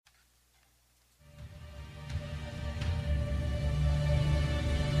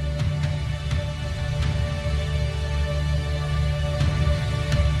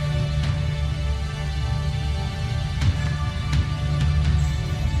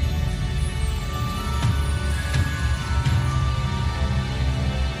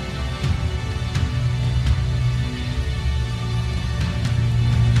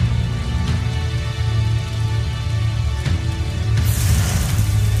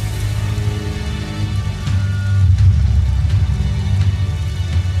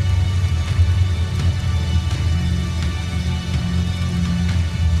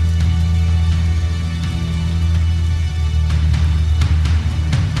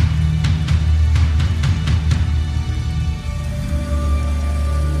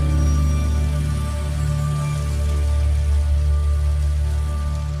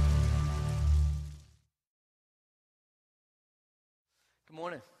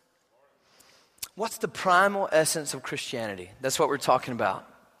What's the primal essence of Christianity? That's what we're talking about.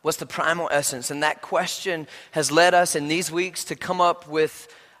 What's the primal essence? And that question has led us in these weeks to come up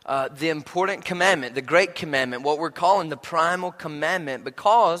with the important commandment, the great commandment, what we're calling the primal commandment,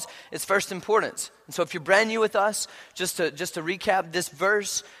 because it's first importance. And so if you're brand new with us, just to recap, this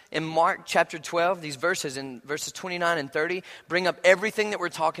verse in Mark chapter 12, these verses in verses 29 and 30, bring up everything that we're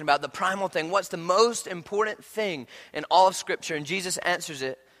talking about, the primal thing. What's the most important thing in all of Scripture? And Jesus answers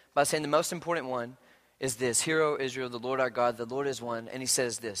it by saying the most important one is this: Hear, O Israel, the Lord our God, the Lord is one. And he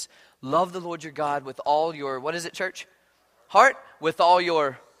says this: love the Lord your God with all your, what is it, church? Heart? With all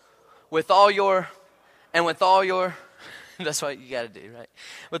your, and with all your, that's what you got to do, right?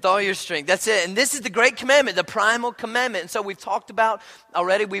 With all your strength. That's it. And this is the great commandment, the primal commandment. And so we've talked about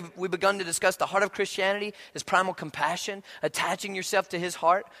already, we've begun to discuss the heart of Christianity is primal compassion, attaching yourself to his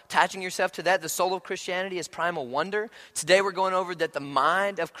heart, attaching yourself to that. The soul of Christianity is primal wonder. Today we're going over that the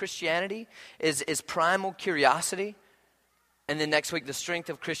mind of Christianity is primal curiosity. And then next week, the strength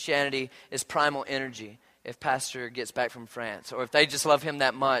of Christianity is primal energy. If Pastor gets back from France, or if they just love him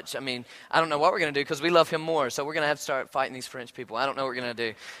that much. I mean, I don't know what we're going to do because we love him more. So we're going to have to start fighting these French people. I don't know what we're going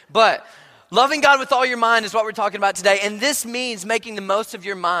to do. But loving God with all your mind is what we're talking about today. And this means making the most of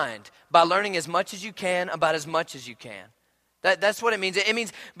your mind by learning as much as you can about as much as you can. That's what it means. It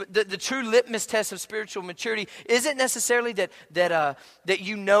means the true litmus test of spiritual maturity isn't necessarily that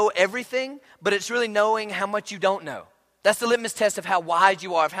you know everything, but it's really knowing how much you don't know. That's the litmus test of how wise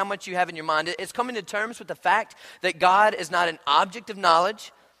you are, of how much you have in your mind. It's coming to terms with the fact that God is not an object of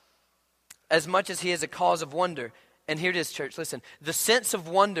knowledge as much as he is a cause of wonder. And here it is, church, listen. The sense of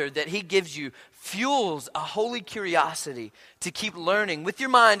wonder that he gives you fuels a holy curiosity to keep learning with your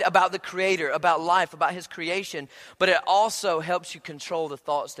mind about the Creator, about life, about his creation. But it also helps you control the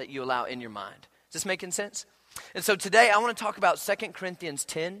thoughts that you allow in your mind. Is this making sense? And so today I want to talk about 2 Corinthians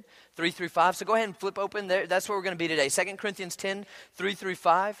 10, 3 through 5. So go ahead and flip open there. That's where we're going to be today. 2 Corinthians 10, 3 through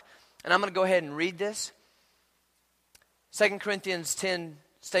 5. And I'm going to go ahead and read this. 2 Corinthians 10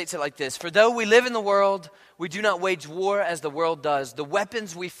 states it like this: For though we live in the world, we do not wage war as the world does. The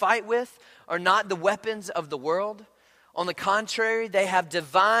weapons we fight with are not the weapons of the world. On the contrary, they have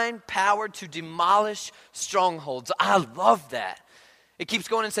divine power to demolish strongholds. I love that. It keeps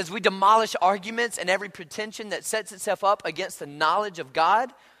going and says, we demolish arguments and every pretension that sets itself up against the knowledge of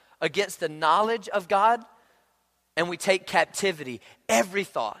God, and we take captivity, every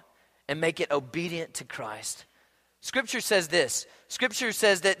thought, and make it obedient to Christ. Scripture says this. Scripture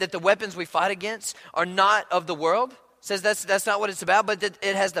says that the weapons we fight against are not of the world. Says that's not what it's about, but that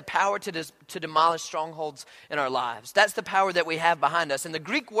it has the power to demolish strongholds in our lives. That's the power that we have behind us. And the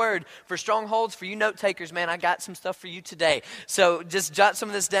Greek word for strongholds, for you note takers, man, I got some stuff for you today. So just jot some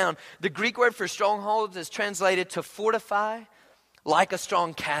of this down. The Greek word for strongholds is translated to fortify like a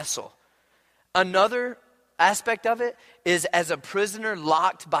strong castle. Another aspect of it is as a prisoner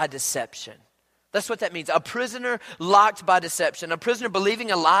locked by deception. That's what that means. A prisoner locked by deception. A prisoner believing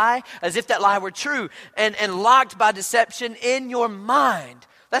a lie as if that lie were true. And locked by deception in your mind.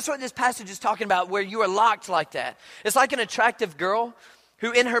 That's what this passage is talking about, where you are locked like that. It's like an attractive girl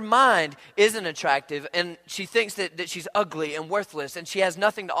who in her mind isn't attractive. And she thinks that she's ugly and worthless and she has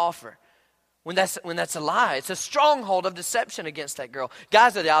nothing to offer. When that's a lie. It's a stronghold of deception against that girl.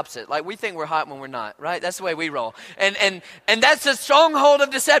 Guys are the opposite. Like, we think we're hot when we're not, right? That's the way we roll. And that's a stronghold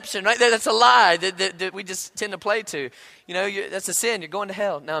of deception, right? That's a lie that we just tend to play to. You know, that's a sin. You're going to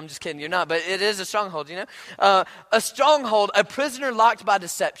hell. No, I'm just kidding. You're not. But it is a stronghold, you know. A stronghold, a prisoner locked by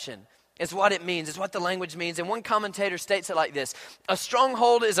deception is what it means. It's what the language means. And one commentator states it like this: a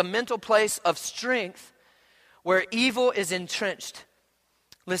stronghold is a mental place of strength where evil is entrenched.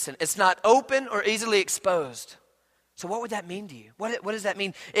 Listen, it's not open or easily exposed. So what would that mean to you? What does that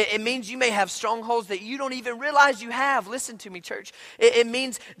mean? It means you may have strongholds that you don't even realize you have. Listen to me, church. It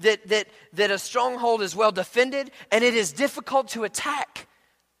means that a stronghold is well defended and it is difficult to attack.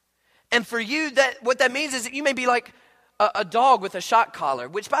 And for you, what that means is that you may be like a dog with a shock collar,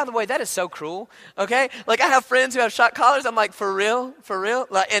 which, by the way, that is so cruel, okay? Like, I have friends who have shock collars. I'm like, for real?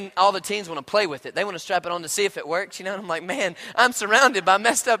 Like, and all the teens want to play with it. They want to strap it on to see if it works, you know? And I'm like, man, I'm surrounded by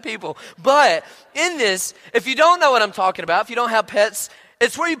messed up people. But in this, if you don't know what I'm talking about, if you don't have pets,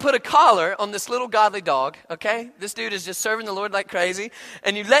 it's where you put a collar on this little godly dog, okay? This dude is just serving the Lord like crazy,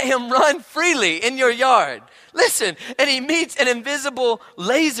 and you let him run freely in your yard. Listen, and he meets an invisible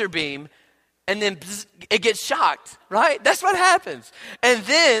laser beam, and then it gets shocked, right? That's what happens. And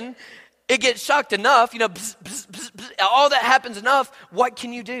then it gets shocked enough, you know, all that happens enough. What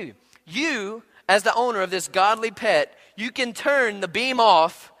can you do? You, as the owner of this godly pet, you can turn the beam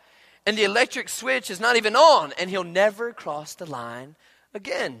off and the electric switch is not even on and he'll never cross the line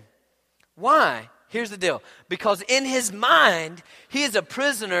again. Why? Here's the deal. Because in his mind, he is a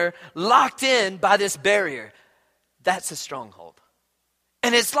prisoner locked in by this barrier. That's a stronghold.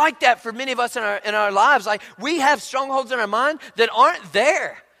 And it's like that for many of us in our lives. Like, we have strongholds in our mind that aren't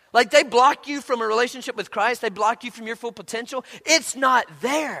there. Like, they block you from a relationship with Christ. They block you from your full potential. It's not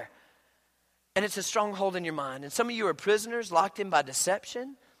there. And it's a stronghold in your mind. And some of you are prisoners locked in by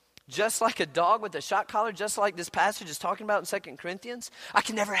deception. Just like a dog with a shock collar, just like this passage is talking about in 2 Corinthians. I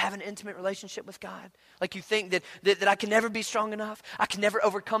can never have an intimate relationship with God. Like, you think that I can never be strong enough. I can never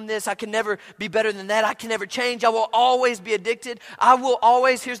overcome this. I can never be better than that. I can never change. I will always be addicted. I will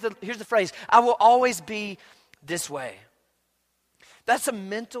always, here's the phrase, I will always be this way. That's a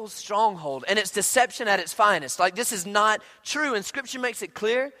mental stronghold, and it's deception at its finest. Like, this is not true, and Scripture makes it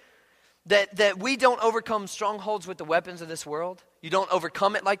clear that we don't overcome strongholds with the weapons of this world. You don't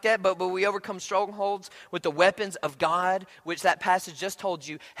overcome it like that, but we overcome strongholds with the weapons of God, which that passage just told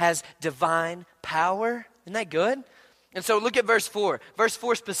you has divine power. Isn't that good? And so look at verse 4. Verse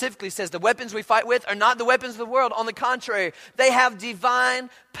 4 specifically says the weapons we fight with are not the weapons of the world. On the contrary, they have divine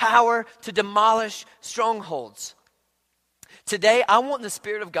power to demolish strongholds. Today, I want the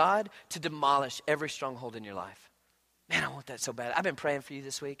Spirit of God to demolish every stronghold in your life. Man, I want that so bad. I've been praying for you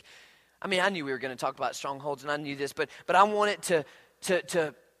this week. I mean, I knew we were going to talk about strongholds, and I knew this, but I want it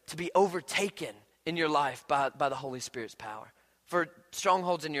to be overtaken in your life by the Holy Spirit's power for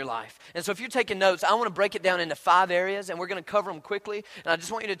strongholds in your life. And so if you're taking notes, I want to break it down into 5 areas, and we're going to cover them quickly. And I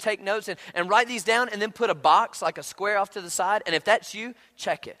just want you to take notes and write these down and then put a box, like a square off to the side. And if that's you,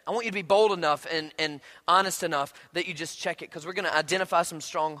 check it. I want you to be bold enough and honest enough that you just check it, because we're going to identify some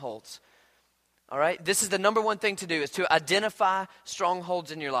strongholds. All right? This is the number one thing to do, is to identify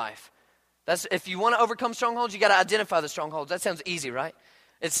strongholds in your life. That's, if you want to overcome strongholds, you got to identify the strongholds. That sounds easy, right?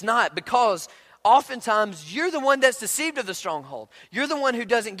 It's not, because oftentimes you're the one that's deceived of the stronghold. You're the one who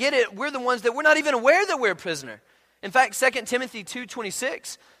doesn't get it. We're the ones that we're not even aware that we're a prisoner. In fact, 2 Timothy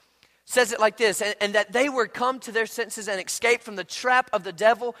 2:26 says it like this, and that they were come to their senses and escaped from the trap of the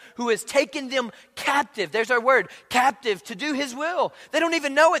devil, who has taken them captive. There's our word, captive, to do his will. They don't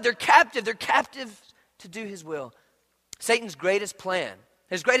even know it. They're captive. They're captive to do his will. Satan's greatest plan,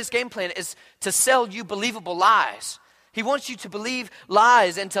 his greatest game plan, is to sell you believable lies. He wants you to believe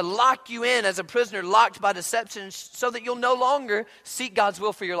lies and to lock you in as a prisoner, locked by deception, so that you'll no longer seek God's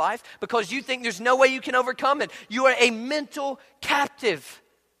will for your life, because you think there's no way you can overcome it. You are a mental captive.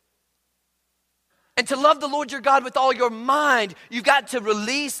 And to love the Lord your God with all your mind, you've got to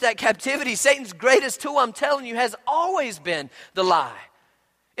release that captivity. Satan's greatest tool, I'm telling you, has always been the lie.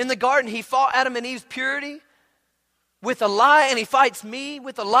 In the garden, he fought Adam and Eve's purity with a lie, and he fights me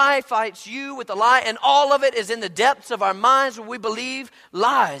with a lie, fights you with a lie, and all of it is in the depths of our minds where we believe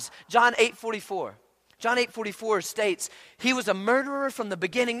lies. John 8:44. John 8:44 states, he was a murderer from the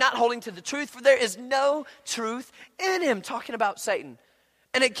beginning, not holding to the truth, for there is no truth in him, talking about Satan.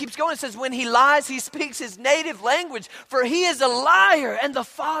 And it keeps going. It says, when he lies, he speaks his native language, for he is a liar and the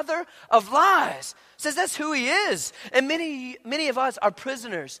father of lies. It says that's who he is. And many of us are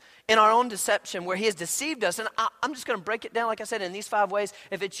prisoners in our own deception, where he has deceived us. And I'm just going to break it down, like I said, in these 5 ways.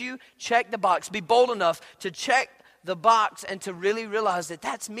 If it's you, check the box. Be bold enough to check the box and to really realize that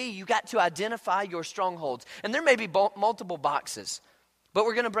that's me. You got to identify your strongholds. And there may be multiple boxes, but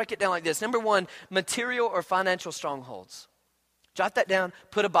we're going to break it down like this. Number 1, material or financial strongholds. Jot that down,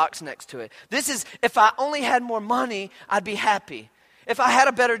 put a box next to it. This is, if I only had more money, I'd be happy. If I had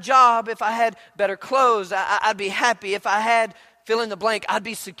a better job, if I had better clothes, I'd be happy. If I had fill in the blank, I'd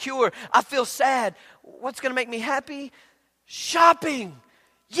be secure. I feel sad. What's going to make me happy? Shopping.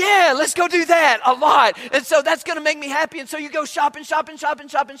 Yeah, let's go do that a lot. And so that's going to make me happy. And so you go shopping.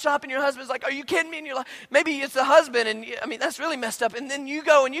 And your husband's like, are you kidding me? And you're like, maybe it's the husband. And I mean, that's really messed up. And then you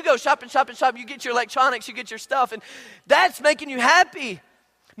go shopping. You get your electronics, you get your stuff. And that's making you happy.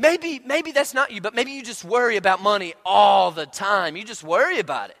 Maybe that's not you, but maybe you just worry about money all the time. You just worry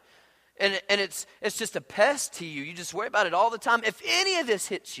about it. And it's just a pest to you. You just worry about it all the time. If any of this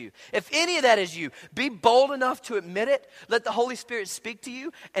hits you, if any of that is you, be bold enough to admit it. Let the Holy Spirit speak to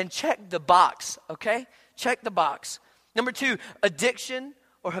you and check the box, okay? Check the box. Number 2, addiction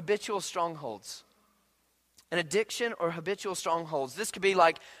or habitual strongholds. An addiction or habitual strongholds. This could be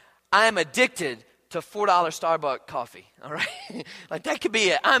like, I am addicted to $4 Starbucks coffee, all right? Like, that could be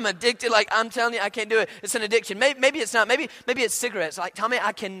it. I'm addicted. Like, I'm telling you, I can't do it. It's an addiction. Maybe it's not. Maybe it's cigarettes. Like, Tommy,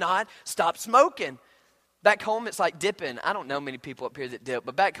 I cannot stop smoking. Back home, it's like dipping. I don't know many people up here that dip,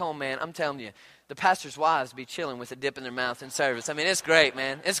 but back home, man, I'm telling you, the pastor's wives be chilling with a dip in their mouth in service. I mean, it's great,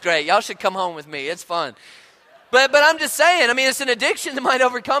 man. It's great. Y'all should come home with me. It's fun. But I'm just saying, I mean, it's an addiction that might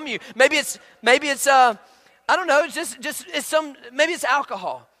overcome you. Maybe it's I don't know, maybe it's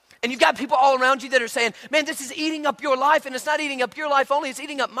alcohol. And you've got people all around you that are saying, man, this is eating up your life, and it's not eating up your life only, it's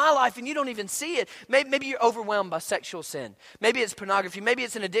eating up my life, and you don't even see it. Maybe you're overwhelmed by sexual sin. Maybe it's pornography. Maybe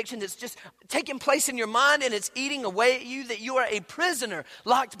it's an addiction that's just taking place in your mind, and it's eating away at you, that you are a prisoner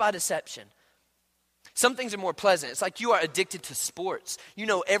locked by deception. Some things are more pleasant. It's like you are addicted to sports. You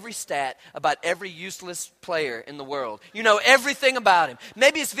know every stat about every useless player in the world. You know everything about him.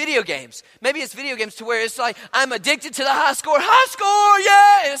 Maybe it's video games. Maybe it's video games to where it's like, I'm addicted to the high score,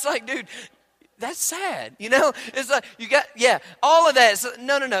 yeah! And it's like, dude, that's sad, you know? It's like, all of that. So,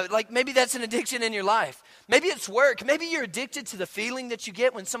 no. Like maybe that's an addiction in your life. Maybe it's work. Maybe you're addicted to the feeling that you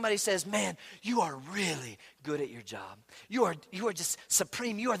get when somebody says, man, you are really good at your job. You are just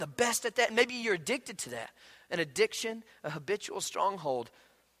supreme. You are the best at that. And maybe you're addicted to that. An addiction, a habitual stronghold.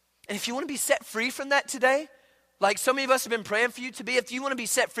 And if you want to be set free from that today, like so many of us have been praying for you to be, if you want to be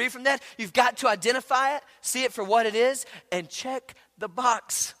set free from that, you've got to identify it, see it for what it is, and check the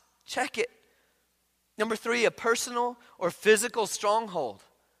box. Check it. Number 3, a personal or physical stronghold.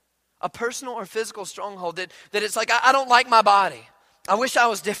 A personal or physical stronghold that it's like, I don't like my body. I wish I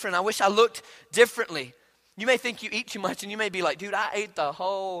was different. I wish I looked differently. You may think you eat too much, and you may be like, dude, I ate the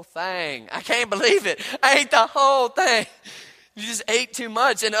whole thing. I can't believe it. I ate the whole thing. You just ate too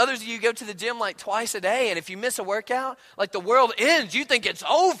much. And others of you go to the gym like twice a day, and if you miss a workout, like the world ends. You think it's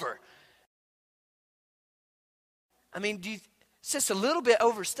over. I mean, it's just a little bit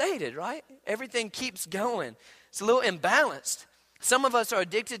overstated, right? Everything keeps going. It's a little imbalanced. Some of us are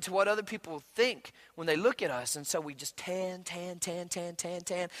addicted to what other people think when they look at us. And so we just tan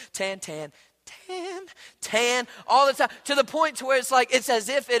all the time. To the point to where it's like, it's as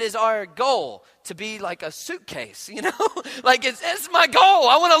if it is our goal to be like a suitcase, you know? Like it's my goal.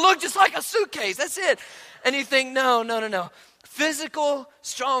 I want to look just like a suitcase. That's it. And you think, no. Physical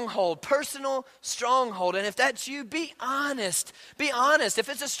stronghold, personal stronghold. And if that's you, be honest. Be honest. If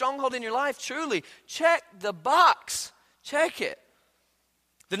it's a stronghold in your life, truly, check the box. Check it.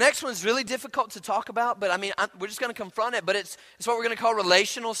 The next one's really difficult to talk about, but we're just going to confront it, but it's what we're going to call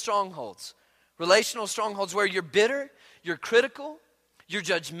relational strongholds. Relational strongholds where you're bitter, you're critical, you're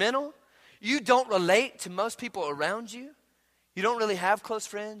judgmental, you don't relate to most people around you, you don't really have close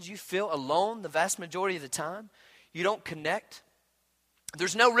friends, you feel alone the vast majority of the time, you don't connect.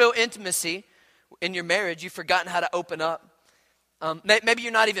 There's no real intimacy in your marriage, you've forgotten how to open up. Maybe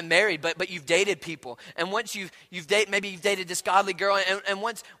you're not even married, but you've dated people. And once you've dated this godly girl, and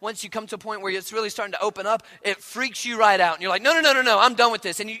once you come to a point where it's really starting to open up, it freaks you right out. And you're like, no, I'm done with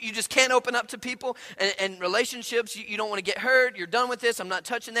this. And you just can't open up to people. And relationships, you don't want to get hurt. You're done with this. I'm not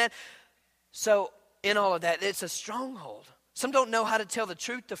touching that. So in all of that, it's a stronghold. Some don't know how to tell the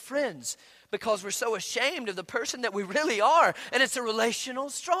truth to friends because we're so ashamed of the person that we really are. And it's a relational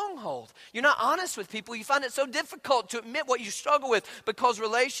stronghold. You're not honest with people. You find it so difficult to admit what you struggle with because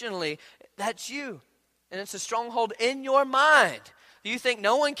relationally, that's you. And it's a stronghold in your mind. You think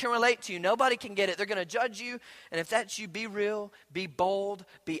no one can relate to you. Nobody can get it. They're going to judge you. And if that's you, be real, be bold,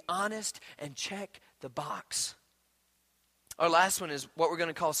 be honest, and check the box. Our last one is what we're going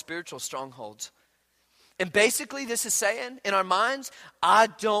to call spiritual strongholds. And basically this is saying in our minds, I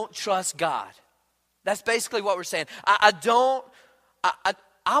don't trust God. That's basically what we're saying. I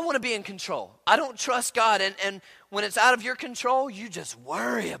want to be in control. I don't trust God. And when it's out of your control, you just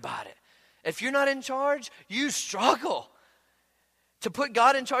worry about it. If you're not in charge, you struggle. To put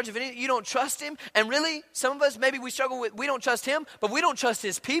God in charge of anything, you don't trust him. And really, some of us, maybe we struggle with, we don't trust him, but we don't trust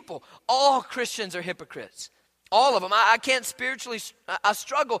his people. All Christians are hypocrites. All of them. I can't spiritually, I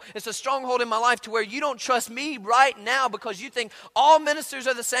struggle. It's a stronghold in my life to where you don't trust me right now because you think all ministers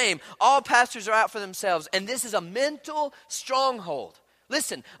are the same. All pastors are out for themselves. And this is a mental stronghold.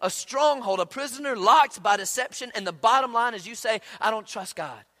 Listen, a stronghold, a prisoner locked by deception. And the bottom line is you say, I don't trust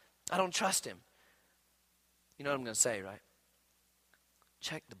God. I don't trust him. You know what I'm going to say, right?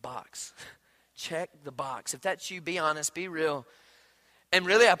 Check the box. Check the box. If that's you, be honest, be real. And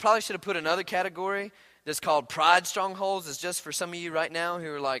really, I probably should have put another category that's called pride strongholds. It's just for some of you right now who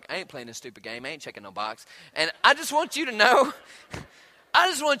are like, I ain't playing this stupid game. I ain't checking no box. And I just want you to know,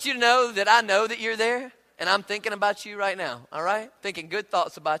 that I know that you're there. And I'm thinking about you right now, all right? Thinking good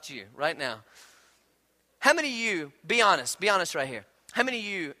thoughts about you right now. How many of you, be honest right here. How many of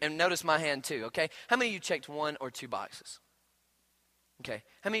you, and notice my hand too, okay? How many of you checked 1 or 2 boxes? Okay.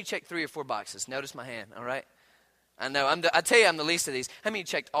 How many of you checked 3 or 4 boxes? Notice my hand, all right? I know, I tell you I'm the least of these. How many of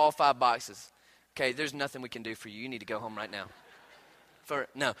you checked all 5 boxes? Okay, there's nothing we can do for you. You need to go home right now.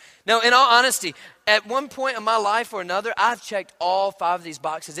 No, in all honesty, at one point in my life or another, I've checked all 5 of these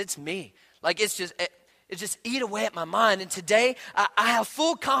boxes. It's me. Like it's just eat away at my mind. And today, I have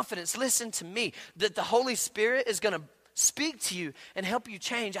full confidence, listen to me, that the Holy Spirit is going to speak to you and help you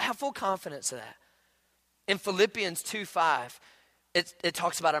change. I have full confidence of that. In Philippians 2:5, it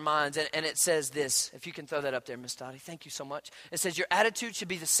talks about our minds, and it says this. If you can throw that up there, Miss Dottie, thank you so much. It says, your attitude should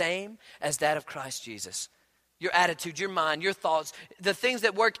be the same as that of Christ Jesus. Your attitude, your mind, your thoughts, the things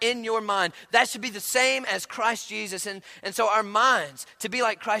that work in your mind, that should be the same as Christ Jesus. And so our minds, to be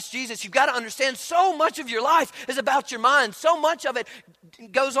like Christ Jesus, you've got to understand so much of your life is about your mind. So much of it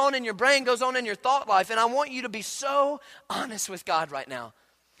goes on in your brain, goes on in your thought life. And I want you to be so honest with God right now.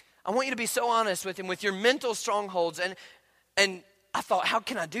 I want you to be so honest with him, with your mental strongholds. And I thought, how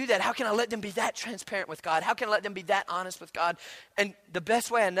can I do that? How can I let them be that transparent with God? How can I let them be that honest with God? And the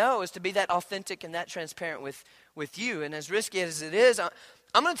best way I know is to be that authentic and that transparent with you. And as risky as it is,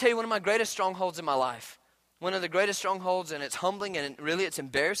 I'm going to tell you one of my greatest strongholds in my life. One of the greatest strongholds, and it's humbling, and really it's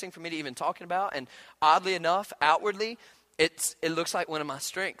embarrassing for me to even talk about. And oddly enough, outwardly, it looks like one of my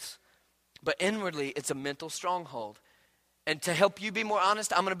strengths. But inwardly, it's a mental stronghold. And to help you be more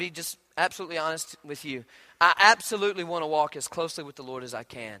honest, I'm going to be just absolutely honest with you. I absolutely want to walk as closely with the Lord as I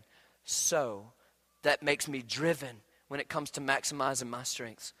can. So that makes me driven when it comes to maximizing my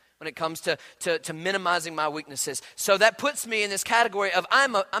strengths, when it comes to minimizing my weaknesses. So that puts me in this category of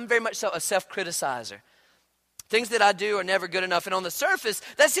I'm very much so a self-criticizer. Things that I do are never good enough. And on the surface,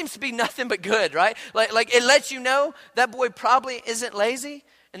 that seems to be nothing but good, right? Like it lets you know that boy probably isn't lazy.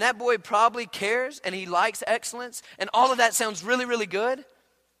 And that boy probably cares and he likes excellence. And all of that sounds really, really good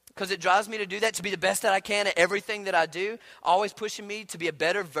because it drives me to do that, to be the best that I can at everything that I do, always pushing me to be a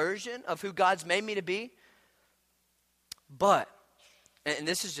better version of who God's made me to be. But, and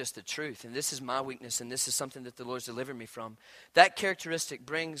this is just the truth, and this is my weakness, and this is something that the Lord's delivered me from, that characteristic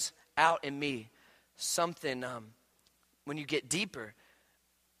brings out in me something, when you get deeper,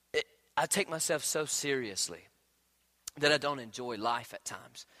 I take myself so seriously that I don't enjoy life at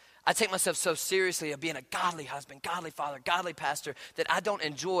times. I take myself so seriously of being a godly husband, godly father, godly pastor, that I don't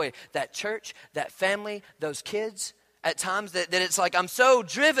enjoy that church, that family, those kids. At times that it's like I'm so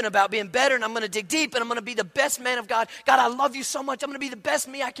driven about being better, and I'm going to dig deep, and I'm going to be the best man of God. God, I love you so much. I'm going to be the best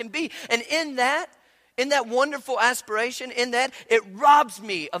me I can be. And in that wonderful aspiration, in that, it robs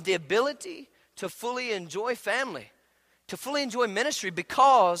me of the ability to fully enjoy family, to fully enjoy ministry,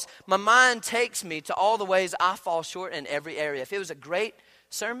 because my mind takes me to all the ways I fall short in every area. If it was a great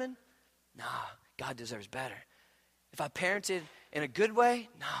sermon, nah, God deserves better. If I parented in a good way,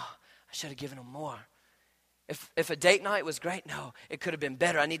 no, I should have given him more. If a date night was great, no, it could have been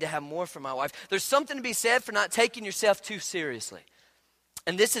better. I need to have more for my wife. There's something to be said for not taking yourself too seriously.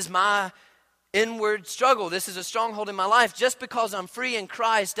 And this is my inward struggle. This is a stronghold in my life. Just because I'm free in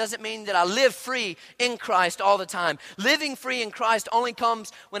Christ doesn't mean that I live free in Christ all the time. Living free in Christ only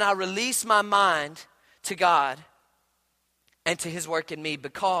comes when I release my mind to God and to his work in me,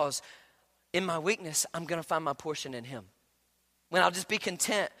 because in my weakness, I'm going to find my portion in him. When I'll just be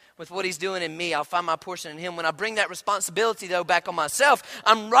content with what he's doing in me, I'll find my portion in him. When I bring that responsibility, though, back on myself,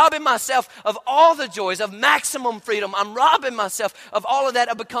 I'm robbing myself of all the joys of maximum freedom. I'm robbing myself of all of that,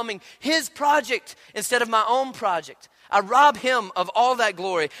 of becoming his project instead of my own project. I rob him of all that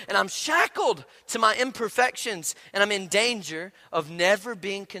glory, and I'm shackled to my imperfections, and I'm in danger of never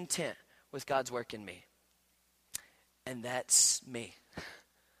being content with God's work in me. And that's me.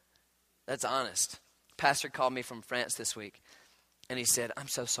 That's honest. Pastor called me from France this week. And he said, I'm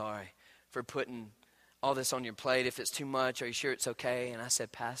so sorry for putting all this on your plate. If it's too much, are you sure it's okay? And I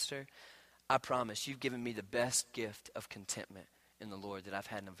said, Pastor, I promise you've given me the best gift of contentment in the Lord that I've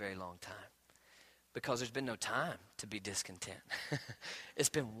had in a very long time. Because there's been no time to be discontent. It's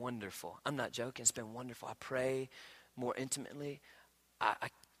been wonderful. I'm not joking. It's been wonderful. I pray more intimately.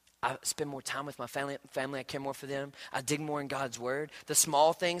 I spend more time with my family. I care more for them. I dig more in God's word. The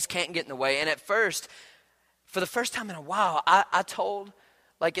small things can't get in the way. And at first, for the first time in a while, I told,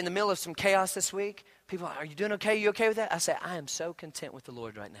 like in the middle of some chaos this week, people are you doing okay? You okay with that? I said, I am so content with the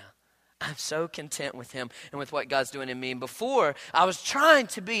Lord right now. I'm so content with him and with what God's doing in me. And before, I was trying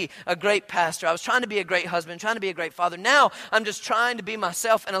to be a great pastor. I was trying to be a great husband, trying to be a great father. Now, I'm just trying to be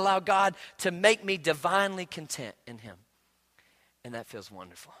myself and allow God to make me divinely content in him. And that feels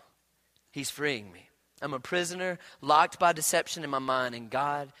wonderful. He's freeing me. I'm a prisoner locked by deception in my mind, and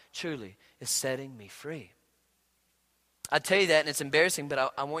God truly is setting me free. I tell you that, and it's embarrassing,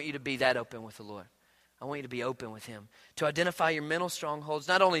 but I want you to be that open with the Lord. I want you to be open with him. To identify your mental strongholds.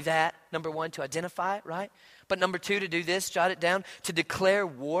 Not only that, number one, to identify it, right? But number two, to do this, jot it down, to declare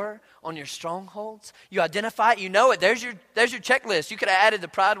war on your strongholds. You identify it, you know it. There's your checklist. You could have added the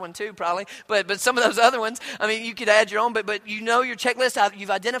pride one too, probably. But some of those other ones, I mean, you could add your own, but you know your checklist.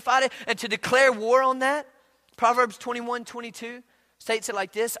 You've identified it. And to declare war on that, Proverbs 21:22 states it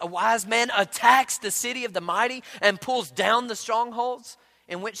like this: a wise man attacks the city of the mighty and pulls down the strongholds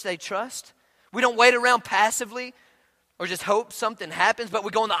in which they trust. We don't wait around passively or just hope something happens, but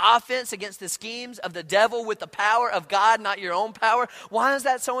we go on the offense against the schemes of the devil with the power of God, not your own power. Why is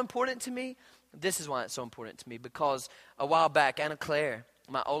that so important to me? This is why it's so important to me, because a while back, Anna Claire,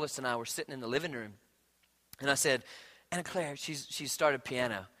 my oldest, and I were sitting in the living room, and I said, Anna Claire, she started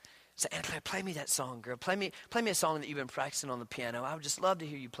piano. I said, Anna Claire, play me that song, girl. Play me a song that you've been practicing on the piano. I would just love to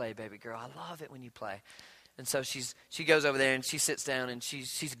hear you play, baby girl. I love it when you play. And so she goes over there and she sits down and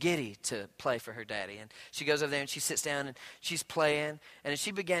she's giddy to play for her daddy. And she goes over there and she sits down and she's playing. And as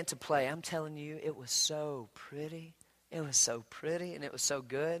she began to play, I'm telling you, it was so pretty. It was so pretty and it was so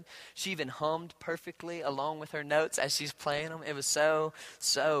good. She even hummed perfectly along with her notes as she's playing them. It was so,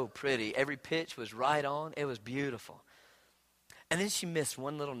 so pretty. Every pitch was right on. It was beautiful. And then she missed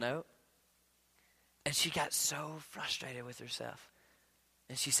one little note. And she got so frustrated with herself.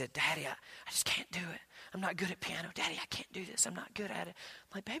 And she said, Daddy, I just can't do it. I'm not good at piano. Daddy, I can't do this. I'm not good at it.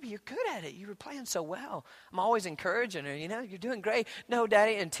 I'm like, baby, you're good at it. You were playing so well. I'm always encouraging her, you're doing great. No,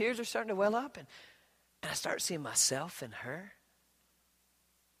 Daddy, and tears are starting to well up. And I start seeing myself in her.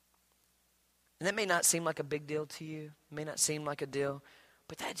 And that may not seem like a big deal to you. It may not seem like a deal.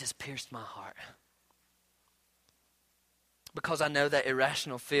 But that just pierced my heart. Because I know that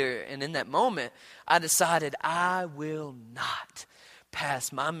irrational fear. And in that moment, I decided I will not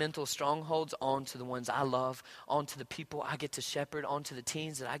pass my mental strongholds on to the ones I love, on to the people I get to shepherd, on to the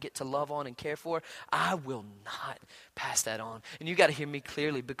teens that I get to love on and care for. I will not pass that on. And you got to hear me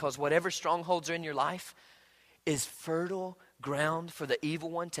clearly, because whatever strongholds are in your life is fertile ground for the evil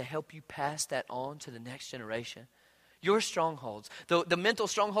one to help you pass that on to the next generation. Your strongholds, the mental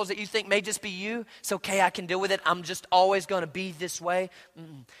strongholds that you think may just be you, it's okay, I can deal with it. I'm just always going to be this way.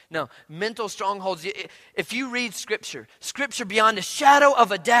 No, mental strongholds, if you read Scripture beyond a shadow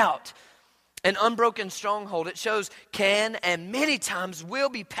of a doubt, an unbroken stronghold, it shows can and many times will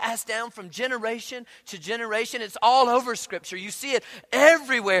be passed down from generation to generation. It's all over Scripture. You see it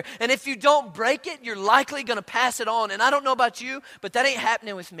everywhere. And if you don't break it, you're likely going to pass it on. And I don't know about you, but that ain't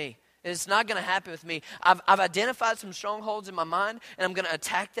happening with me. It's not going to happen with me. I've identified some strongholds in my mind, and I'm going to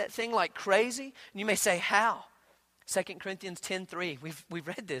attack that thing like crazy. And you may say, how? 2 Corinthians 10:3, we've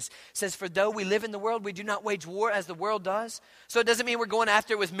read this. It says, for though we live in the world, we do not wage war as the world does. So it doesn't mean we're going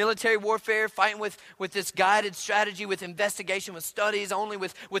after it with military warfare, fighting with this guided strategy, with investigation, with studies, only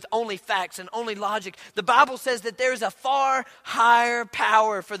with only facts and only logic. The Bible says that there's a far higher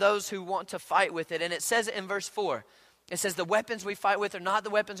power for those who want to fight with it. And it says it in verse 4. It says the weapons we fight with are not the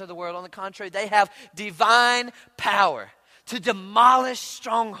weapons of the world. On the contrary, they have divine power to demolish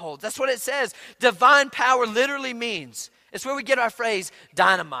strongholds. That's what it says. Divine power literally means, it's where we get our phrase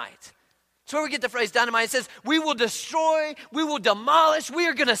dynamite. It's where we get the phrase dynamite. It says we will destroy, we will demolish, we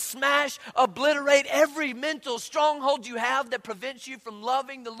are going to smash, obliterate every mental stronghold you have that prevents you from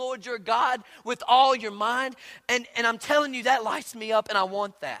loving the Lord your God with all your mind. And I'm telling you, that lights me up, and I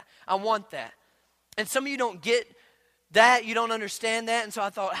want that. I want that. And some of you don't get that, you don't understand that. And so I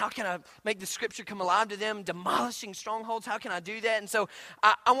thought, how can I make the Scripture come alive to them? Demolishing strongholds, how can I do that? And so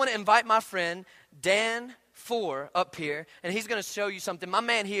I want to invite my friend Dan Four up here, and he's going to show you something. My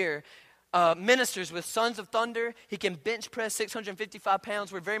man here ministers with Sons of Thunder. He can bench press 655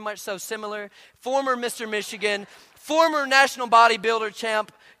 pounds. We're very much so similar. Former Mr. Michigan, former national bodybuilder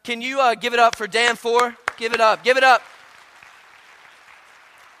champ. Can you give it up for Dan Four? Give it up. Give it up.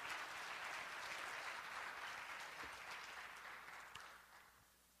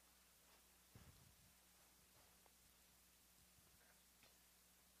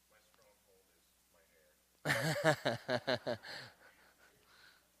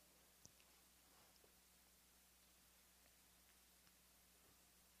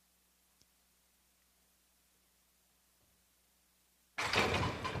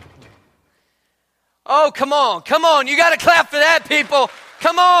 Oh, come on. You got to clap for that, people.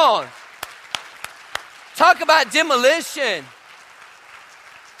 Come on. Talk about demolition.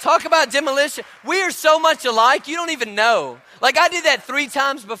 Talk about demolition. We are so much alike, you don't even know. Like, I did that 3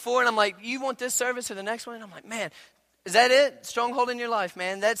 times before, and I'm like, you want this service or the next one? And I'm like, man, is that it? Stronghold in your life,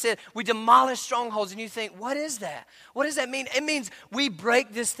 man. That's it. We demolish strongholds, and you think, what is that? What does that mean? It means we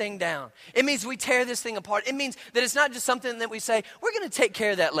break this thing down. It means we tear this thing apart. It means that it's not just something that we say, we're going to take care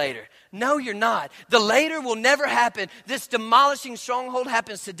of that later. No, you're not. The later will never happen. This demolishing stronghold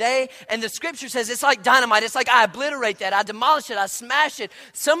happens today, and the Scripture says it's like dynamite. It's like I obliterate that. I demolish it. I smash it.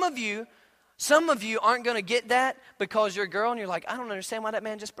 Some of you Some of you aren't going to get that because you're a girl and you're like, I don't understand why that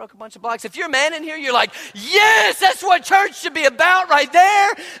man just broke a bunch of blocks. If you're a man in here, you're like, yes, that's what church should be about right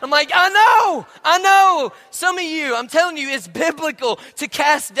there. I'm like, I know. Some of you, I'm telling you, it's biblical to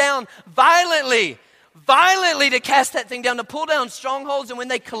cast down violently to cast that thing down, to pull down strongholds. And when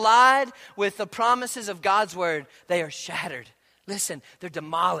they collide with the promises of God's word, they are shattered. Listen, they're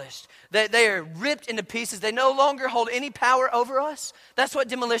demolished. They are ripped into pieces. They no longer hold any power over us. That's what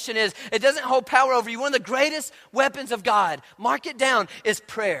demolition is. It doesn't hold power over you. One of the greatest weapons of God, mark it down, is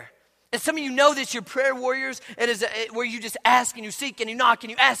prayer. And some of you know this, you're prayer warriors. It is where you just ask and you seek and you knock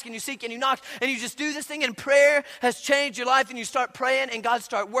and you ask and you seek and you knock. And you just do this thing, and prayer has changed your life, and you start praying and God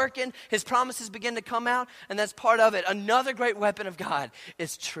start working. His promises begin to come out, and that's part of it. Another great weapon of God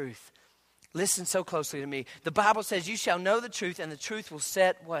is truth. Listen so closely to me. The Bible says you shall know the truth, and the truth will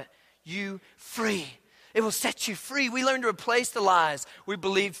set what? You free. It will set you free. We learn to replace the lies we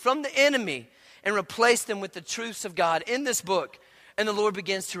believed from the enemy and replace them with the truths of God in this book. And the Lord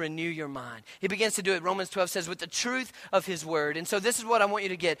begins to renew your mind. He begins to do it. Romans 12 says with the truth of his word. And so this is what I want you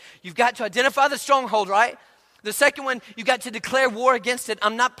to get. You've got to identify the stronghold, right? The second one, you got to declare war against it.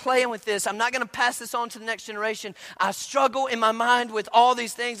 I'm not playing with this. I'm not going to pass this on to the next generation. I struggle in my mind with all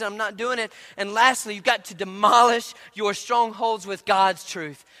these things, and I'm not doing it. And lastly, you've got to demolish your strongholds with God's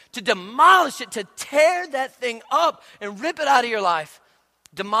truth. To demolish it, to tear that thing up and rip it out of your life.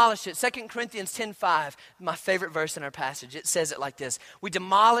 Demolish it. 2 Corinthians 10:5, my favorite verse in our passage. It says it like this. We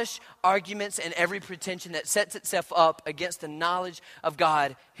demolish arguments and every pretension that sets itself up against the knowledge of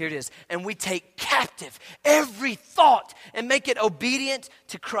God. Here it is. And we take captive every thought and make it obedient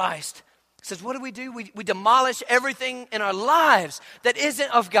to Christ. It says, what do? We demolish everything in our lives that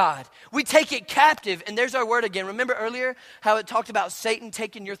isn't of God. We take it captive, and there's our word again. Remember earlier how it talked about Satan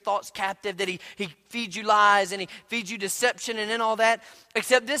taking your thoughts captive, that he feeds you lies and he feeds you deception and then all that.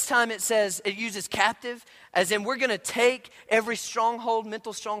 Except this time it says, it uses captive, as in we're going to take every stronghold,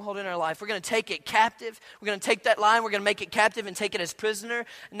 mental stronghold in our life. We're going to take it captive. We're going to take that lie, we're going to make it captive and take it as prisoner.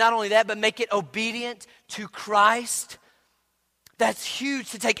 Not only that, but make it obedient to Christ. That's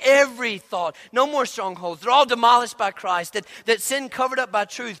huge, to take every thought. No more strongholds. They're all demolished by Christ. That sin covered up by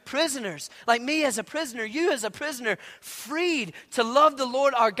truth. Prisoners, like me as a prisoner, you as a prisoner, freed to love the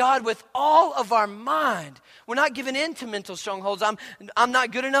Lord our God with all of our mind. We're not giving in to mental strongholds. I'm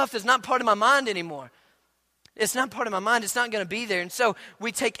not good enough. It's not part of my mind anymore. It's not part of my mind. It's not going to be there. And so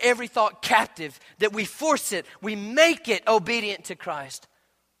we take every thought captive, that we force it. We make it obedient to Christ.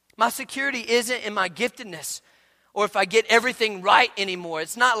 My security isn't in my giftedness, or if I get everything right anymore.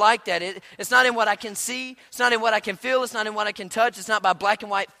 It's not like that. It's not in what I can see. It's not in what I can feel. It's not in what I can touch. It's not by black and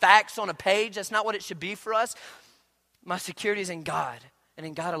white facts on a page. That's not what it should be for us. My security is in God and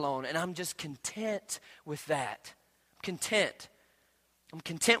in God alone. And I'm just content with that. I'm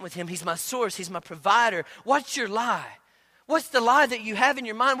content with him. He's my source. He's my provider. What's your lie? What's the lie that you have in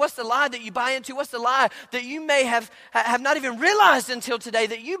your mind? What's the lie that you buy into? What's the lie that you may have not even realized until today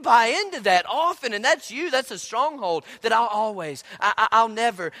that you buy into that often? And that's you. That's a stronghold that I'll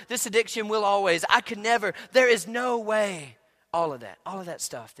never, this addiction will always, I could never, there is no way. All of that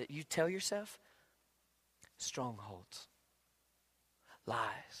stuff that you tell yourself, strongholds,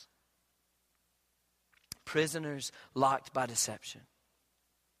 lies, prisoners locked by deception.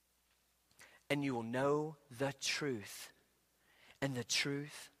 And you will know the truth. And the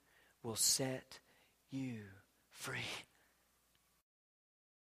truth will set you free.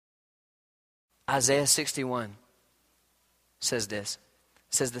 Isaiah 61 says this.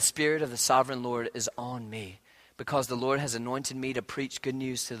 It says, the Spirit of the Sovereign Lord is on me, because the Lord has anointed me to preach good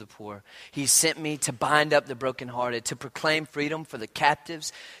news to the poor. He sent me to bind up the brokenhearted, to proclaim freedom for the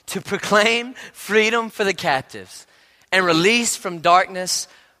captives, and release from darkness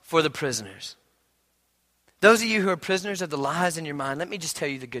for the prisoners. Those of you who are prisoners of the lies in your mind, let me just tell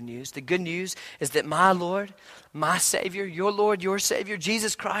you the good news. The good news is that my Lord, my Savior, your Lord, your Savior,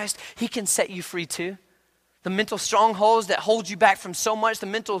 Jesus Christ, he can set you free too. The mental strongholds that hold you back from so much, the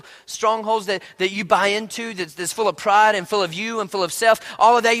mental strongholds that you buy into, that's full of pride and full of you and full of self,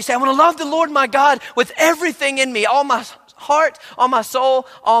 all of that, you say, I want to love the Lord my God with everything in me, all my heart, all my soul,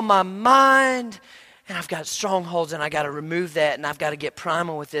 all my mind. And I've got strongholds, and I got to remove that, and I've got to get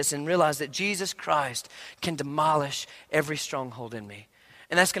primal with this and realize that Jesus Christ can demolish every stronghold in me.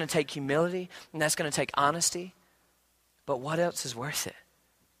 And that's going to take humility, and that's going to take honesty. But what else is worth it?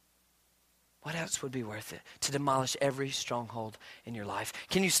 What else would be worth it? To demolish every stronghold in your life.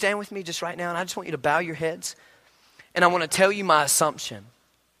 Can you stand with me just right now? And I just want you to bow your heads. And I want to tell you my assumption.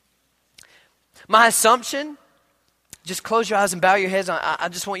 My assumption, just close your eyes and bow your heads. I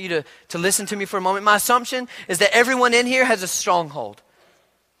just want you to listen to me for a moment. My assumption is that everyone in here has a stronghold.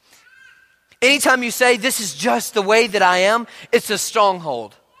 Anytime you say, this is just the way that I am, it's a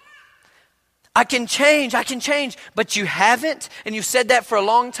stronghold. I can change, but you haven't, and you've said that for a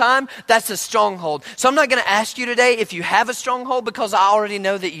long time, that's a stronghold. So I'm not going to ask you today if you have a stronghold, because I already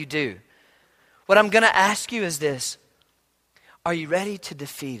know that you do. What I'm going to ask you is this: are you ready to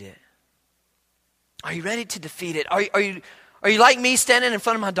defeat it? Are you ready to defeat it? Are you like me standing in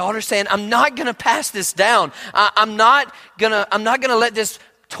front of my daughter saying, I'm not going to pass this down. I'm not going to let this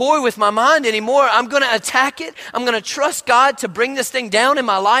toy with my mind anymore. I'm going to attack it. I'm going to trust God to bring this thing down in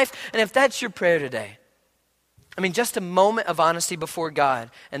my life. And if that's your prayer today, just a moment of honesty before God,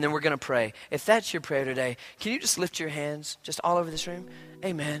 and then we're going to pray. If that's your prayer today, can you just lift your hands just all over this room?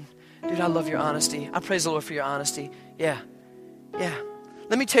 Amen. Dude, I love your honesty. I praise the Lord for your honesty. Yeah.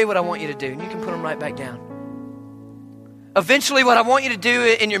 Let me tell you what I want you to do, and you can put them right back down. Eventually, what I want you to do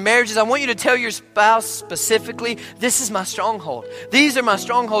in your marriage is I want you to tell your spouse specifically, this is my stronghold. These are my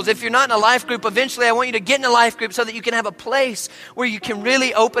strongholds. If you're not in a life group, eventually I want you to get in a life group so that you can have a place where you can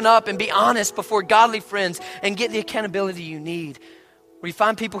really open up and be honest before godly friends and get the accountability you need. Where you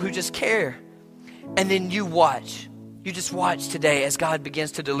find people who just care. And then you watch. You just watch today as God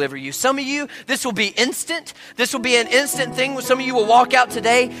begins to deliver you. Some of you, this will be instant. This will be an instant thing where some of you will walk out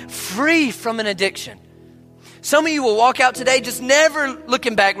today free from an addiction. Some of you will walk out today just never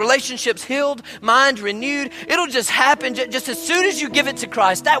looking back. Relationships healed, mind renewed. It'll just happen just as soon as you give it to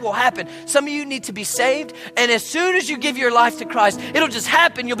Christ. That will happen. Some of you need to be saved. And as soon as you give your life to Christ, it'll just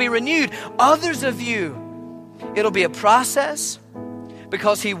happen. You'll be renewed. Others of you, it'll be a process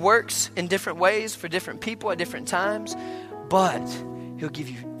because He works in different ways for different people at different times. But He'll give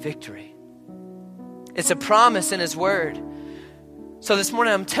you victory. It's a promise in His Word. So this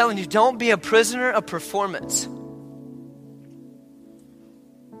morning I'm telling you, don't be a prisoner of performance.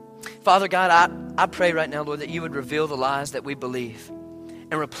 Father God, I pray right now, Lord, that you would reveal the lies that we believe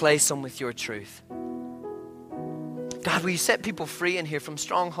and replace them with your truth. God, will you set people free in here from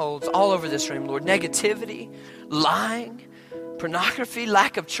strongholds all over this room, Lord? Negativity, lying, pornography,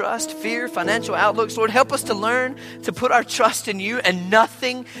 lack of trust, fear, financial outlooks. Lord, help us to learn to put our trust in you and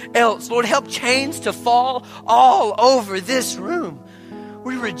nothing else. Lord, help chains to fall all over this room.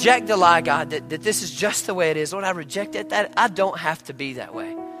 We reject the lie, God, that this is just the way it is. Lord, I reject it. That I don't have to be that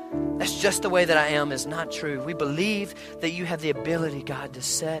way. That's just the way that I am is not true. We believe that you have the ability, God, to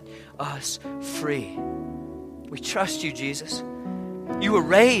set us free. We trust you, Jesus. You were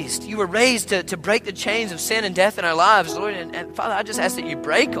raised to break the chains of sin and death in our lives, Lord. And Father, I just ask that you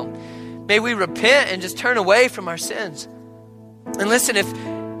break them. May we repent and just turn away from our sins. And listen,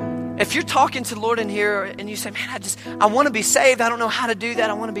 if you're talking to the Lord in here and you say, man, I want to be saved. I don't know how to do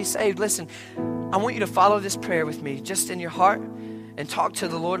that. I want to be saved. Listen, I want you to follow this prayer with me just in your heart and talk to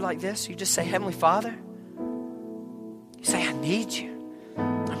the Lord like this. You just say, Heavenly Father, you say, I need you.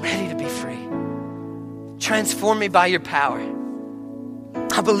 I'm ready to be free. Transform me by your power.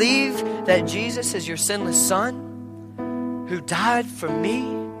 I believe that Jesus is your sinless Son who died for me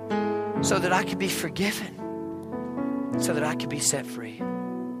so that I could be forgiven, so that I could be set free.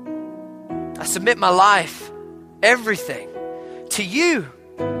 I submit my life, everything, to you.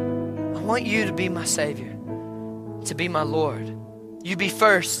 I want you to be my Savior, to be my Lord. You be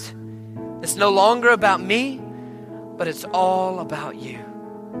first. It's no longer about me, but it's all about you.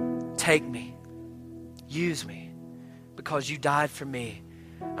 Take me. Use me. Because you died for me,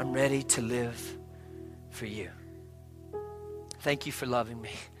 I'm ready to live for you. Thank you for loving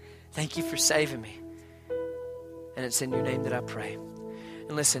me. Thank you for saving me. And it's in your name that I pray.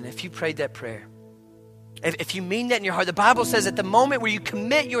 And listen, if you prayed that prayer, if you mean that in your heart, the Bible says at the moment where you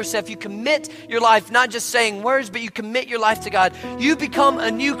commit yourself, you commit your life, not just saying words, but you commit your life to God, you become a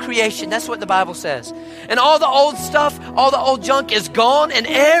new creation. That's what the Bible says. And all the old stuff, all the old junk is gone and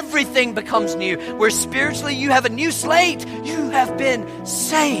everything becomes new. Where spiritually you have a new slate, you have been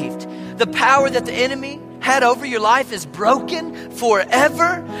saved. The power that the enemy had over your life is broken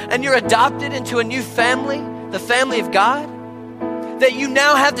forever, and you're adopted into a new family, the family of God. That you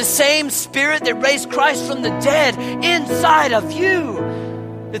now have the same Spirit that raised Christ from the dead inside of you.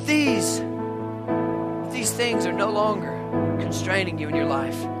 That these things are no longer constraining you in your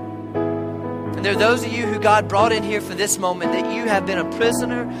life. And there are those of you who God brought in here for this moment, that you have been a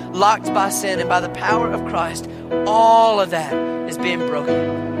prisoner, locked by sin, and by the power of Christ, all of that is being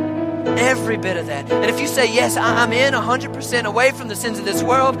broken. Every bit of that. And if you say, yes, I'm in 100% away from the sins of this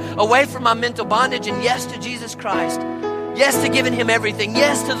world, away from my mental bondage, and yes to Jesus Christ, yes to giving Him everything,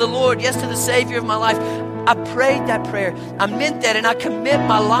 yes to the Lord, yes to the Savior of my life, I prayed that prayer. I meant that, and I commit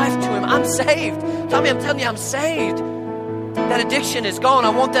my life to Him. I'm saved. Tommy, I'm telling you, I'm saved. That addiction is gone. I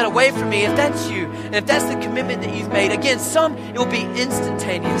want that away from me. If that's you, and if that's the commitment that you've made, again, some it will be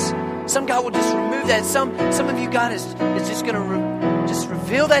instantaneous. Some God will just remove that. Some of you, God is just going to just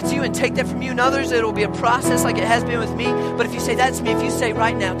reveal that to you and take that from you. And others, it'll be a process like it has been with me. But if you say, that's me, if you say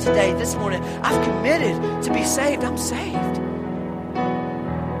right now, today, this morning, I've committed to be saved, I'm saved.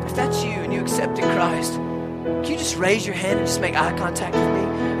 If that's you and you accepted Christ, can you just raise your hand and just make eye contact with me?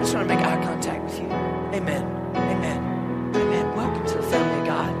 I just want to make eye contact with you. Amen. Amen. Amen. Welcome to the family of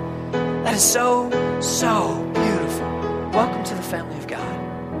God. That is so, so beautiful. Welcome to the family of God.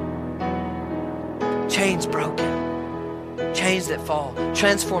 Chains broken. Chains that fall.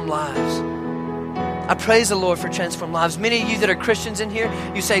 Transform lives. I praise the Lord for transformed lives. Many of you that are Christians in here,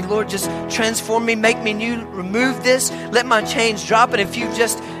 you say, Lord, just transform me, make me new, remove this, let my chains drop. And if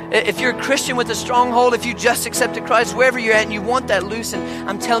you're a Christian with a stronghold, if you just accepted Christ, wherever you're at and you want that loosened,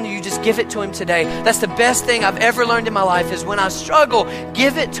 I'm telling you, you just give it to Him today. That's the best thing I've ever learned in my life is when I struggle,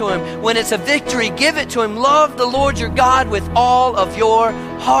 give it to Him. When it's a victory, give it to Him. Love the Lord your God with all of your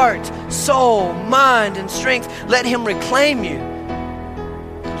heart, soul, mind, and strength. Let Him reclaim you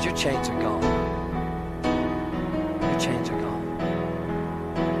because your chains are gone. Your chains are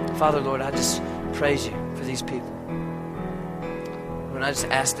gone. Father, Lord, I just praise you for these people. And I just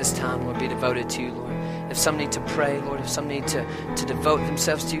ask this time, Lord, be devoted to you, Lord. If some need to pray, Lord, if some need to devote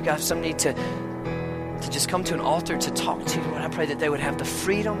themselves to you, God, if some need to just come to an altar to talk to you, Lord, I pray that they would have the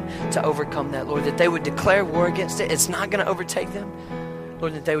freedom to overcome that, Lord, that they would declare war against it. It's not going to overtake them.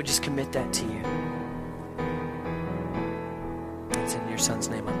 Lord, that they would just commit that to you. It's in your Son's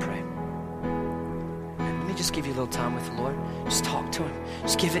name I pray. Let me just give you a little time with the Lord. Just talk to Him.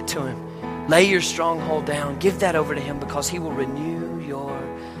 Just give it to Him. Lay your stronghold down. Give that over to Him because He will renew your